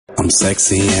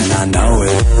sexy and I know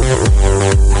it.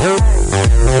 Girl,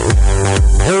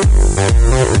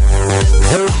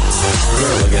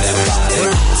 look at that body.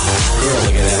 Girl,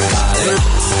 look at that body.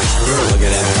 Girl, look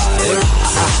at that body.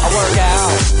 I work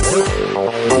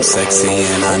out. I'm sexy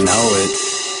and I know it.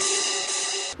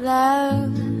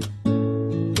 Love,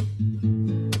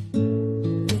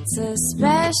 it's a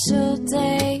special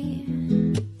day.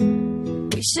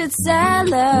 We should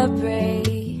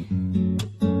celebrate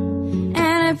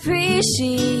and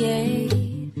appreciate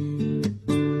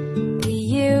that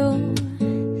you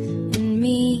and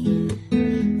me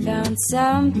found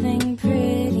something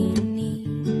pretty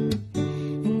neat.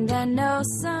 And I know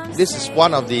some. This is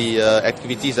one of the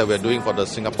activities that we're doing for the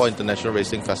Singapore International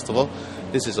Racing Festival.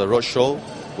 This is a road show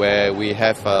where we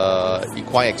have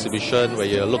equine exhibition where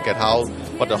you look at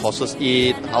what the horses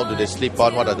eat, how do they sleep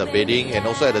on, what are the bedding, and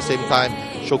also at the same time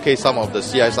showcase some of the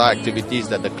CSR activities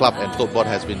that the club and tote board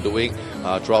has been doing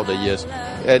throughout the years.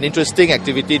 An interesting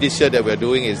activity this year that we're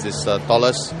doing is this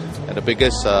tallest and the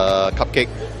biggest cupcake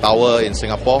tower in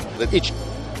Singapore. Each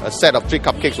set of 3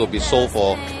 cupcakes will be sold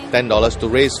for $10 to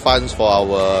raise funds for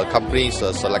our company's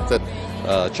selected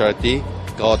charity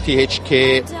called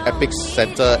THK EPIC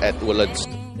Center at Woodlands.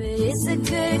 It's a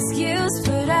good excuse,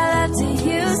 but I love to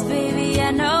use, baby. I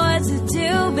know what to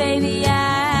do, baby.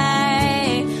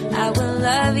 I will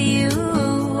love you.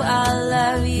 I'll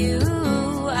love you.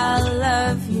 I'll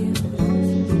love you.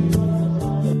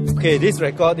 Okay, this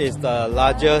record is the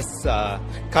largest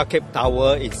cupcake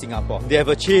tower in Singapore. They have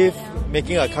achieved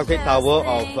making a cupcake tower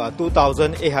of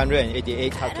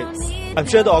 2,888 cupcakes. I'm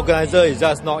sure the organizer is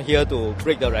just not here to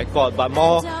break the record, but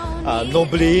more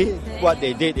nobly, what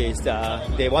they did is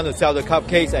they want to sell the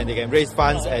cupcakes and they can raise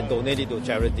funds and donate it to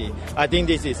charity. I think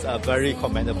this is a very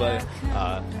commendable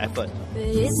effort.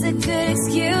 It's a good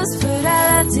excuse, but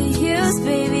I love to use,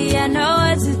 baby. I know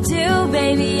what to do,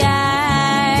 baby.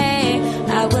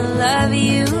 I will love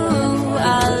you.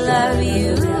 I'll love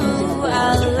you.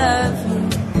 I'll love you.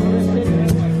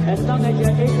 As long as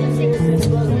you're 86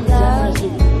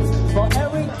 for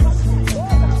every.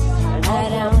 I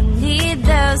don't need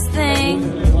those things.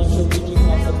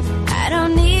 I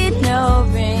don't need no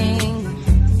ring.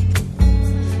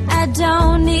 I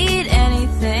don't need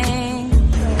anything.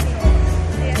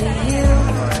 For you,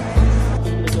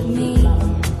 me,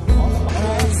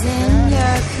 as in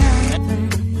your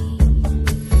company.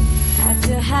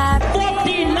 After happy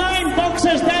 49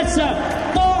 boxes, that's a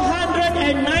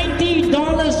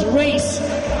 $490 race.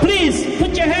 Please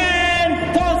put your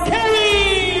hand for Kerry.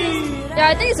 Yeah,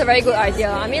 I think it's a very good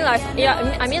idea. I mean, like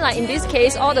in this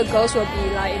case, all the girls will be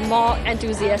like more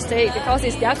enthusiastic because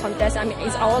it's their contest. I mean,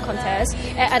 it's our contest.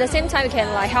 At the same time, we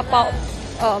can like help out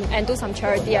and do some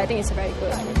charity. I think it's very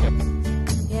good.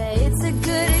 Yeah, it's a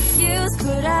good excuse,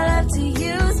 but I love to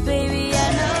use, baby.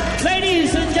 I know.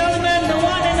 Ladies and gentlemen, the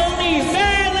one and only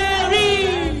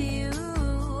Valerie.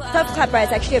 Turf Club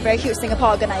is actually a very huge Singapore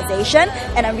organisation,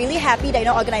 and I'm really happy that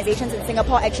organisations in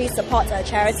Singapore actually support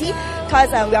charity, because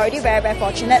we're already very, very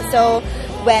fortunate. So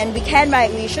when we can,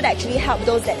 we should actually help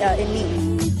those that are in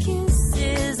need.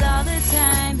 Kisses all the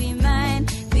time, be mine,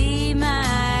 be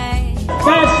mine.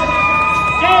 That's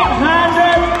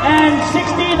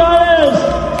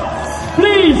 $860.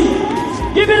 Please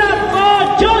give it up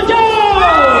for Jojo.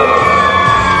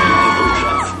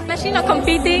 Not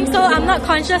competing, so I'm not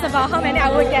conscious about how many I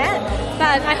will get,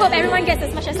 but I hope everyone gets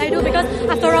as much as I do, because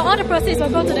after all the proceeds will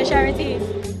go to the charity.